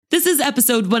This is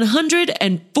episode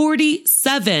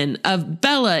 147 of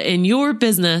Bella in Your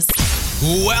Business.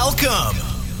 Welcome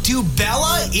to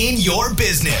Bella in Your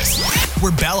Business,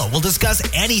 where Bella will discuss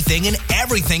anything and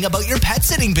everything about your pet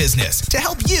sitting business to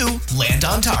help you land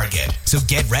on target. So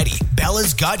get ready.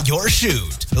 Bella's got your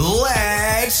shoot.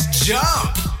 Let's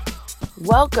jump.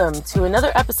 Welcome to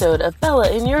another episode of Bella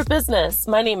in Your Business.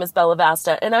 My name is Bella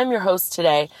Vasta, and I'm your host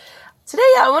today.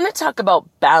 Today, I want to talk about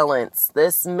balance,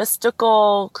 this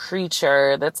mystical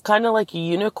creature that's kind of like a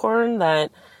unicorn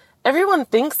that everyone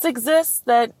thinks exists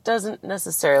that doesn't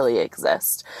necessarily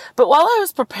exist. But while I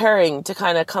was preparing to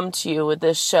kind of come to you with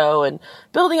this show and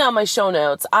building out my show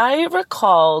notes, I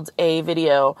recalled a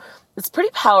video. It's pretty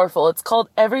powerful. It's called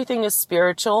Everything is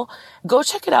Spiritual. Go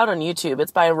check it out on YouTube.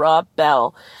 It's by Rob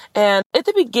Bell. And at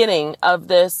the beginning of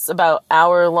this about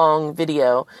hour-long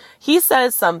video, he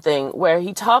says something where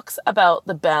he talks about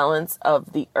the balance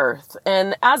of the earth.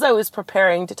 And as I was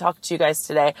preparing to talk to you guys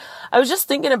today, I was just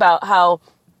thinking about how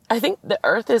I think the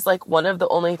earth is like one of the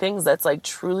only things that's like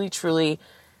truly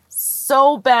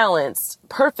so balanced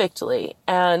perfectly.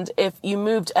 And if you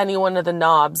moved any one of the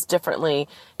knobs differently,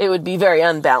 it would be very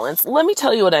unbalanced. Let me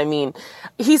tell you what I mean.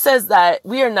 He says that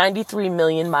we are 93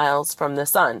 million miles from the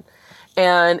sun.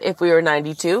 And if we were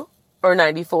 92 or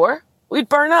 94, we'd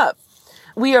burn up.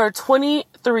 We are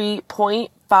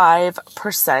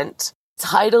 23.5%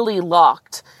 tidally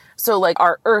locked. So like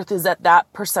our earth is at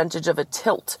that percentage of a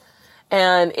tilt.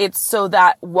 And it's so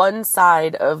that one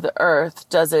side of the earth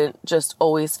doesn't just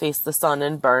always face the sun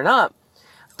and burn up.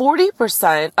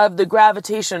 40% of the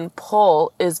gravitation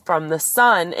pull is from the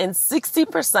sun and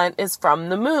 60% is from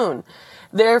the moon.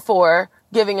 Therefore,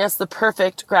 giving us the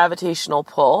perfect gravitational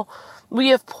pull. We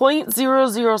have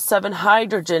 0.007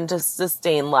 hydrogen to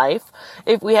sustain life.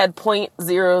 If we had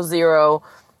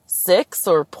 0.006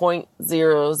 or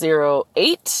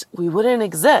 0.008, we wouldn't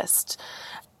exist.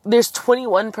 There's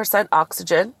 21%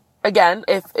 oxygen. Again,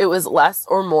 if it was less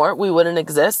or more, we wouldn't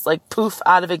exist, like poof,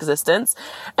 out of existence.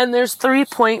 And there's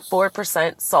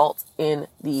 3.4% salt in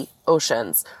the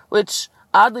oceans, which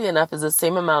oddly enough is the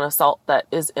same amount of salt that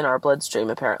is in our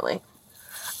bloodstream, apparently.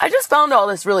 I just found all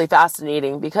this really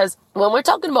fascinating because when we're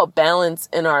talking about balance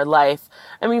in our life,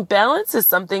 I mean, balance is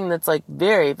something that's like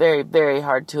very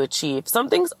hard to achieve.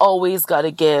 Something's always got to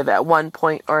give at one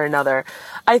point or another.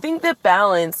 I think that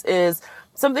balance is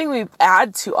something we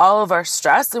add to all of our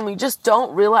stress, and we just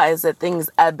don't realize that things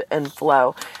ebb and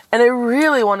flow. And I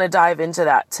really want to dive into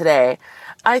that today.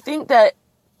 I think that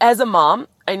as a mom,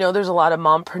 I know there's a lot of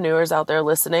mompreneurs out there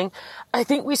listening. I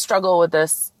think we struggle with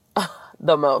this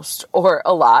the most, or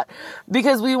a lot,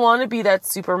 because we want to be that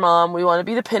super mom. We want to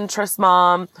be the Pinterest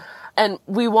mom, and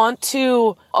we want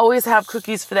to always have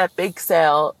cookies for that bake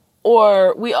sale.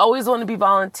 Or we always want to be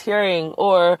volunteering,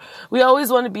 or we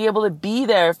always want to be able to be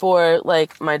there for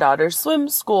like my daughter's swim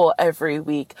school every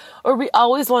week, or we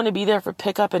always want to be there for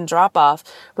pickup and drop off.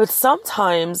 But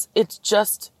sometimes it's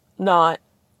just not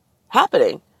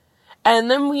happening.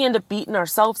 And then we end up beating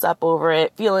ourselves up over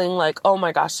it, feeling like, oh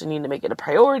my gosh, I need to make it a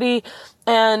priority.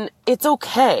 And it's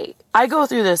okay. I go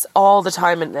through this all the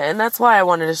time, and that's why I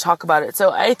wanted to talk about it.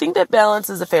 So I think that balance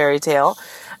is a fairy tale.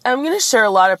 I'm going to share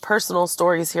a lot of personal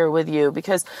stories here with you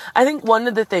because I think one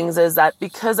of the things is that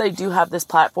because I do have this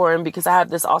platform, because I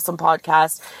have this awesome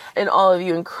podcast and all of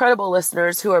you incredible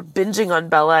listeners who are binging on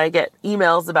Bella, I get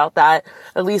emails about that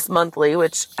at least monthly,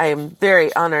 which I am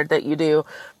very honored that you do.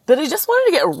 But I just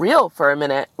wanted to get real for a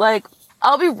minute. Like,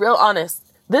 I'll be real honest.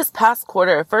 This past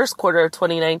quarter, first quarter of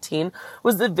 2019,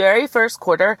 was the very first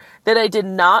quarter that I did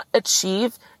not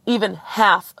achieve even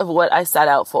half of what I set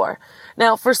out for.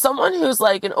 Now, for someone who's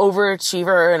like an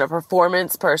overachiever and a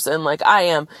performance person like I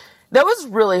am, that was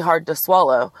really hard to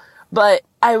swallow. But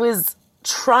I was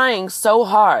trying so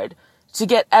hard to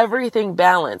get everything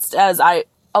balanced as I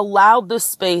allowed the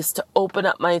space to open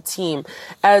up my team,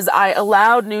 as I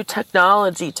allowed new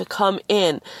technology to come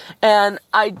in. And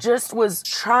I just was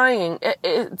trying.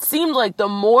 It seemed like the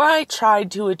more I tried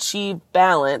to achieve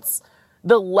balance,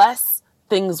 the less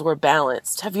things were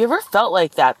balanced. Have you ever felt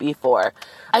like that before?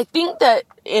 I think that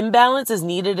imbalance is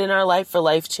needed in our life for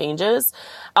life changes.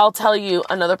 I'll tell you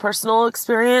another personal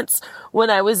experience. When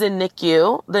I was in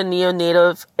NICU, the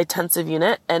neonatal intensive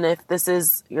unit, and if this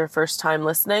is your first time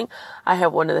listening, I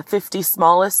have one of the 50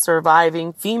 smallest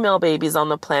surviving female babies on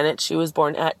the planet. She was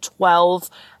born at 12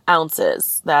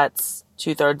 ounces. That's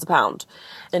 2/3 a pound,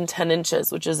 and 10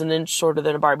 inches, which is an inch shorter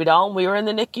than a Barbie doll. And we were in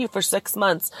the NICU for 6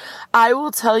 months. I will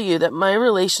tell you that my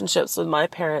relationships with my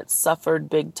parents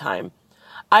suffered big time.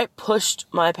 I pushed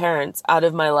my parents out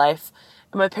of my life.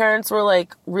 And my parents were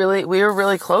like we were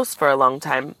really close for a long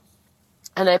time.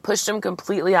 And I pushed them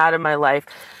completely out of my life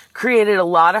created a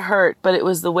lot of hurt, but it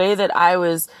was the way that I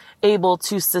was able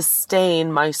to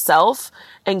sustain myself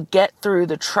and get through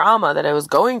the trauma that I was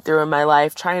going through in my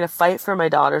life, trying to fight for my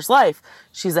daughter's life.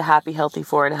 She's a happy, healthy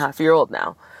 4.5-year-old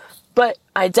now. But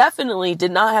I definitely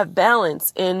did not have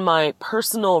balance in my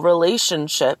personal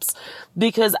relationships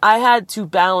because I had to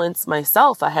balance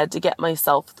myself. I had to get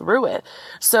myself through it.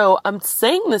 So I'm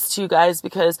saying this to you guys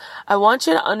because I want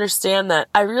you to understand that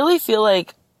I really feel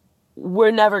like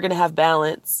we're never going to have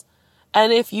balance.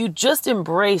 And if you just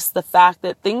embrace the fact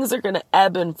that things are going to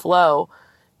ebb and flow,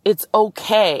 it's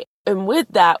okay. And with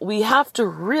that, we have to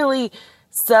really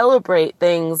celebrate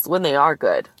things when they are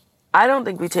good. I don't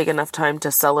think we take enough time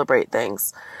to celebrate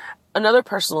things. Another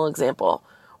personal example,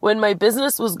 when my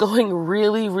business was going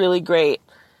really, really great,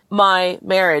 my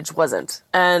marriage wasn't.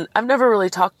 And I've never really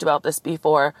talked about this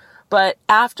before, but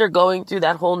after going through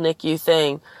that whole NICU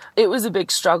thing, it was a big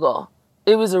struggle.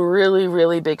 It was a really,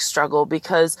 really big struggle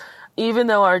because even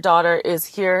though our daughter is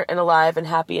here and alive and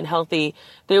happy and healthy,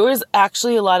 there was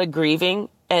actually a lot of grieving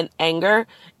and anger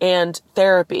and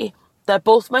therapy that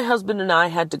both my husband and I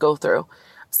had to go through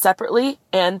separately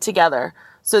and together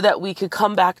so that we could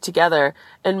come back together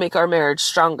and make our marriage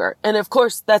stronger. And of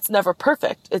course, that's never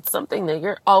perfect. It's something that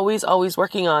you're always, always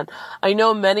working on. I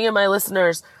know many of my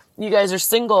listeners, you guys are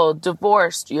single,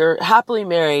 divorced, you're happily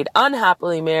married,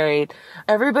 unhappily married.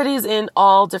 Everybody's in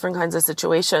all different kinds of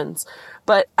situations.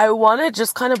 But I want to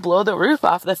just kind of blow the roof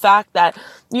off the fact that,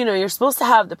 you're supposed to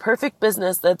have the perfect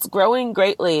business that's growing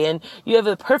greatly and you have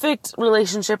a perfect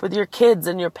relationship with your kids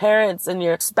and your parents and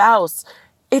your spouse.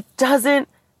 It doesn't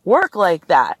work like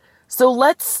that. So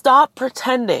let's stop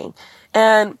pretending.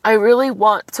 And I really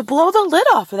want to blow the lid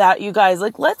off of that, you guys.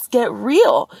 Like, let's get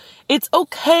real. It's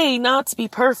okay not to be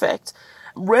perfect.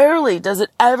 Rarely does it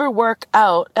ever work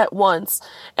out at once.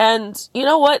 And you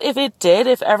know what? If it did,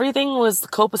 if everything was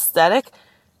copacetic,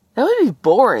 that would be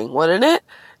boring, wouldn't it?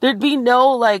 There'd be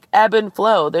no ebb and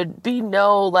flow. There'd be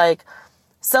no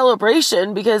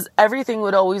celebration because everything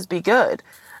would always be good.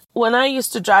 When I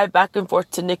used to drive back and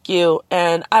forth to NICU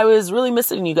and I was really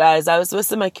missing you guys, I was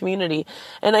missing my community,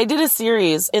 and I did a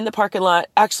series in the parking lot.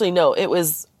 Actually, no,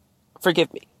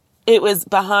 forgive me. It was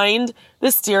behind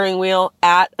the steering wheel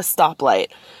at a stoplight,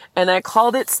 and I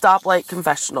called it Stoplight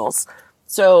Confessionals.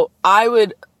 So I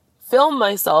would film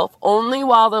myself only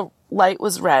while the light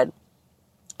was red.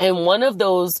 And one of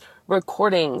those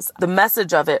recordings, the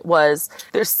message of it was,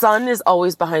 their sun is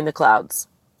always behind the clouds.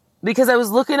 Because I was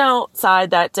looking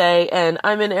outside that day, and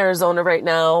I'm in Arizona right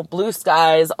now, blue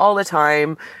skies all the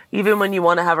time. Even when you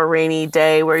want to have a rainy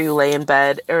day where you lay in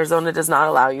bed, Arizona does not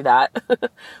allow you that.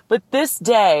 But this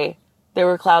day, there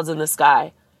were clouds in the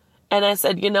sky. And I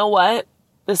said, you know what?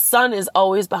 The sun is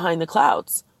always behind the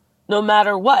clouds, no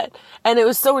matter what. And it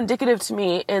was so indicative to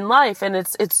me in life. And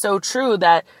it's so true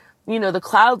that, the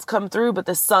clouds come through, but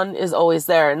the sun is always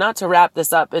there. And not to wrap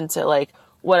this up into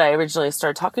what I originally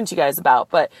started talking to you guys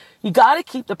about, but you got to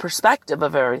keep the perspective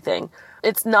of everything.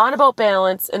 It's not about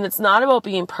balance and it's not about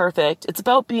being perfect. It's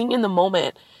about being in the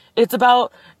moment. It's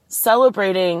about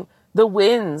celebrating the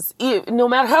wins, no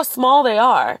matter how small they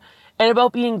are, and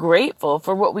about being grateful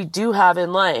for what we do have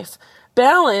in life.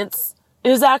 Balance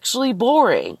is actually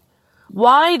boring.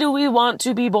 Why do we want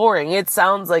to be boring? It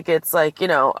sounds like it's a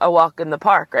walk in the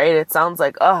park, right? It sounds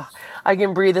like, I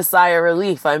can breathe a sigh of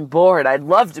relief. I'm bored. I'd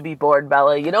love to be bored,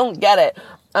 Bella. You don't get it.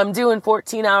 I'm doing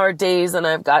 14-hour days and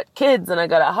I've got kids and I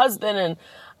got a husband and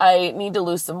I need to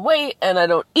lose some weight and I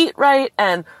don't eat right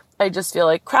and I just feel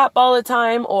like crap all the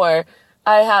time, or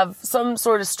I have some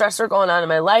sort of stressor going on in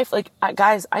my life.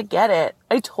 Guys, I get it.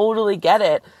 I totally get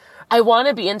it. I want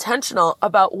to be intentional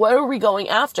about what are we going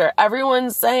after.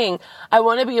 Everyone's saying, I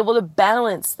want to be able to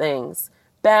balance things.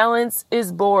 Balance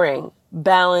is boring.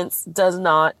 Balance does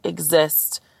not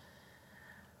exist.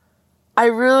 I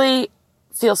really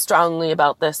feel strongly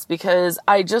about this because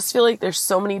I just feel like there's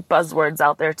so many buzzwords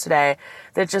out there today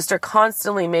that just are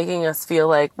constantly making us feel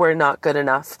like we're not good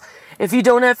enough. If you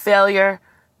don't have failure,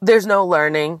 there's no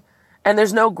learning. And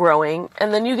there's no growing,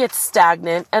 and then you get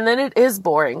stagnant, and then it is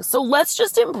boring. So let's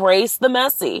just embrace the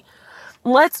messy.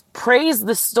 Let's praise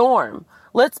the storm.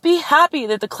 Let's be happy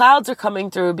that the clouds are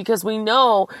coming through because we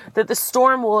know that the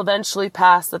storm will eventually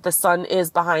pass, that the sun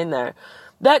is behind there.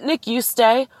 That NICU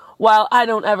stay, while I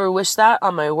don't ever wish that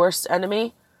on my worst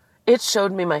enemy, it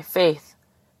showed me my faith,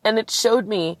 and it showed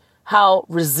me how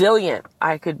resilient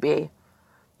I could be.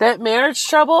 That marriage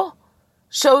trouble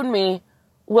showed me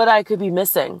what I could be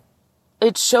missing.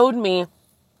 It showed me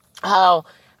how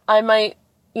I might,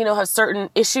 have certain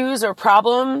issues or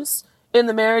problems in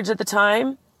the marriage at the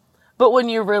time. But when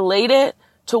you relate it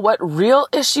to what real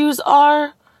issues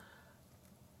are,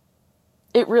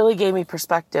 it really gave me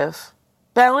perspective.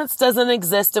 Balance doesn't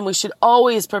exist, and we should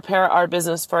always prepare our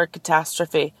business for a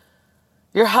catastrophe,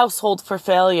 your household for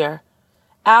failure.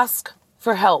 Ask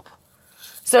for help.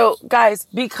 So guys,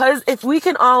 because if we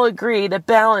can all agree that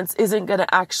balance isn't going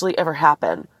to actually ever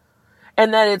happen,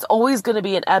 and that it's always going to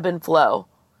be an ebb and flow,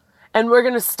 and we're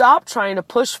going to stop trying to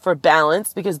push for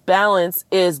balance because balance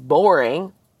is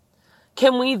boring,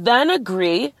 can we then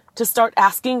agree to start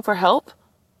asking for help?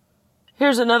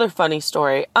 Here's another funny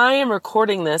story. I am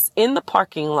recording this in the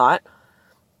parking lot,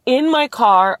 in my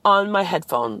car, on my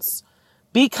headphones,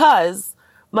 because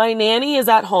my nanny is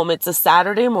at home. It's a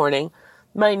Saturday morning.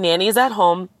 My nanny is at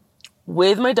home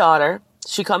with my daughter.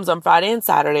 She comes on Friday and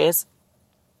Saturdays.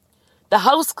 The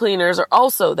house cleaners are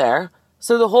also there,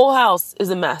 so the whole house is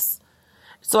a mess.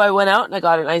 So I went out and I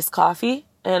got an iced coffee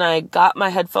and I got my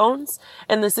headphones,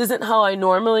 and this isn't how I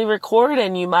normally record,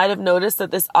 and you might have noticed that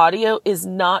this audio is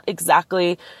not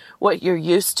exactly what you're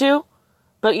used to,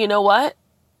 but you know what?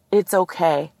 It's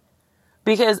okay,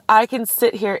 because I can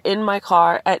sit here in my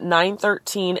car at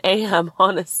 9:13 a.m.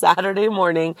 on a Saturday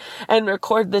morning and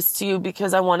record this to you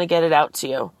because I want to get it out to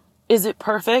you. Is it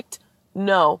perfect?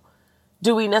 No.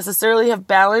 Do we necessarily have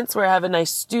balance where I have a nice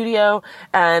studio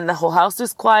and the whole house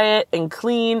is quiet and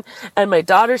clean and my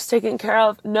daughter's taken care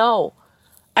of? No.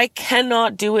 I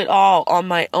cannot do it all on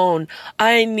my own.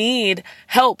 I need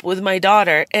help with my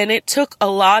daughter, and it took a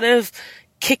lot of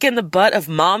kick in the butt of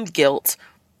mom guilt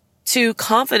to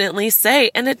confidently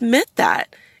say and admit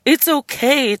that it's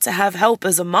okay to have help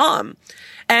as a mom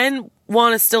and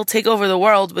want to still take over the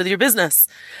world with your business.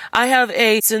 I have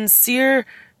a sincere,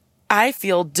 I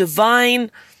feel,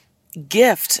 divine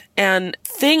gift and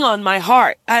thing on my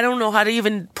heart. I don't know how to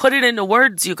even put it into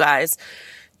words, you guys,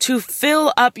 to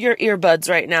fill up your earbuds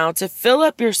right now, to fill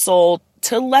up your soul,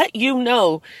 to let you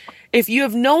know, if you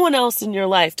have no one else in your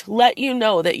life, to let you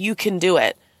know that you can do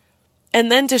it. And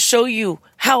then to show you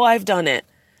how I've done it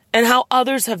and how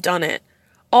others have done it,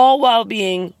 all while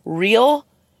being real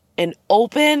and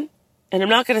open. And I'm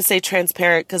not going to say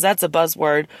transparent because that's a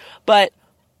buzzword, but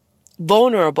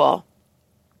vulnerable.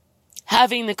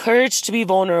 Having the courage to be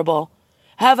vulnerable.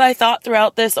 Have I thought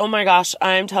throughout this, oh my gosh,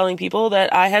 I'm telling people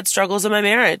that I had struggles in my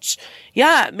marriage.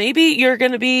 Yeah, maybe you're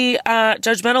going to be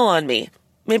judgmental on me.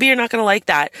 Maybe you're not going to like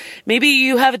that. Maybe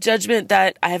you have a judgment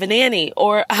that I have a nanny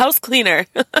or a house cleaner.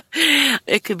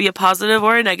 It could be a positive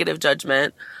or a negative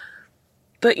judgment.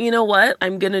 But you know what?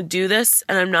 I'm going to do this,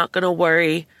 and I'm not going to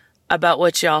worry about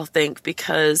what y'all think,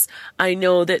 because I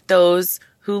know that those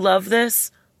who love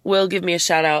this will give me a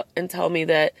shout out and tell me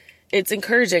that it's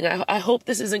encouraging. I hope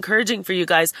this is encouraging for you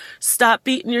guys. Stop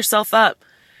beating yourself up.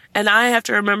 And I have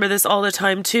to remember this all the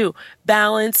time too.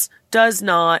 Balance does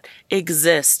not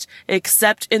exist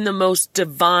except in the most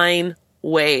divine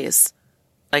ways,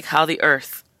 like how the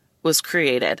earth was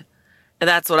created. And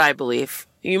that's what I believe.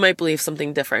 You might believe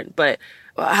something different, but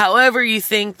however you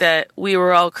think that we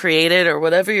were all created, or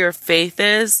whatever your faith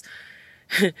is,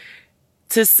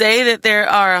 to say that there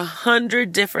are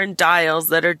 100 different dials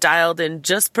that are dialed in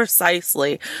just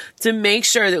precisely to make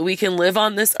sure that we can live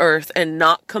on this earth and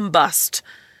not combust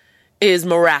is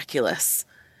miraculous.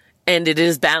 And it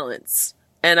is balance.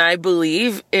 And I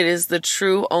believe it is the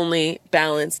true only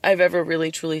balance I've ever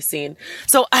really truly seen.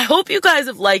 So I hope you guys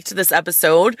have liked this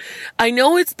episode. I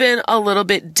know it's been a little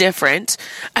bit different.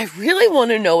 I really want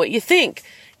to know what you think.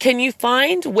 Can you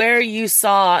find where you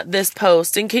saw this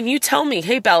post? And can you tell me,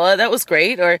 hey, Bella, that was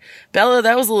great. Or Bella,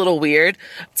 that was a little weird.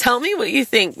 Tell me what you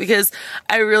think, because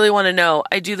I really want to know.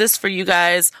 I do this for you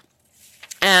guys,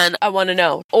 and I want to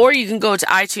know. Or you can go to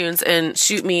iTunes and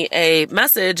shoot me a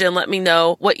message and let me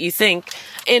know what you think.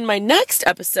 In my next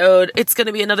episode, it's going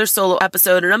to be another solo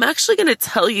episode, and I'm actually going to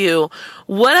tell you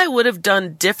what I would have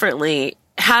done differently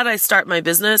had I start my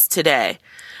business today.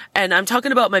 And I'm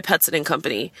talking about my pet sitting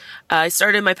company. I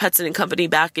started my pet sitting company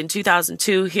back in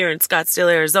 2002 here in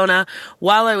Scottsdale, Arizona,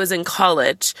 while I was in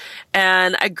college.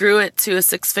 And I grew it to a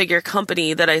 6-figure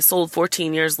company that I sold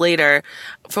 14 years later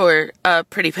for a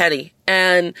pretty penny.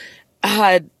 And I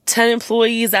had 10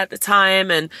 employees at the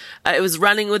time, and it was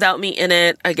running without me in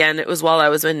it. Again, it was while I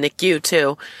was in NICU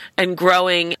too, and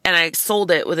growing, and I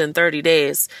sold it within 30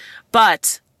 days.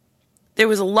 But there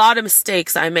was a lot of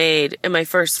mistakes I made in my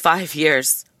first 5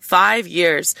 years. 5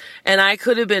 years, and I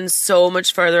could have been so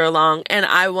much further along, and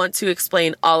I want to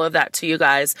explain all of that to you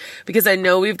guys, because I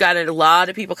know we've got a lot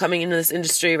of people coming into this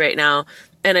industry right now,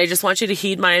 and I just want you to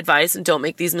heed my advice and don't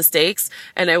make these mistakes,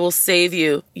 and I will save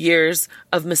you years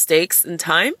of mistakes and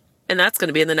time, and that's going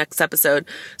to be in the next episode.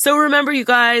 So remember, you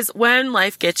guys, when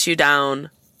life gets you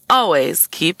down, always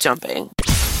keep jumping.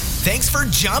 Thanks for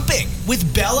jumping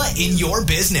with Bella in your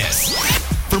business.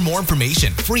 For more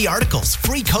information, free articles,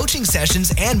 free coaching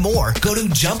sessions, and more, go to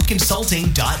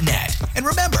jumpconsulting.net. And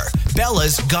remember,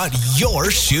 Bella's got your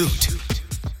shoot.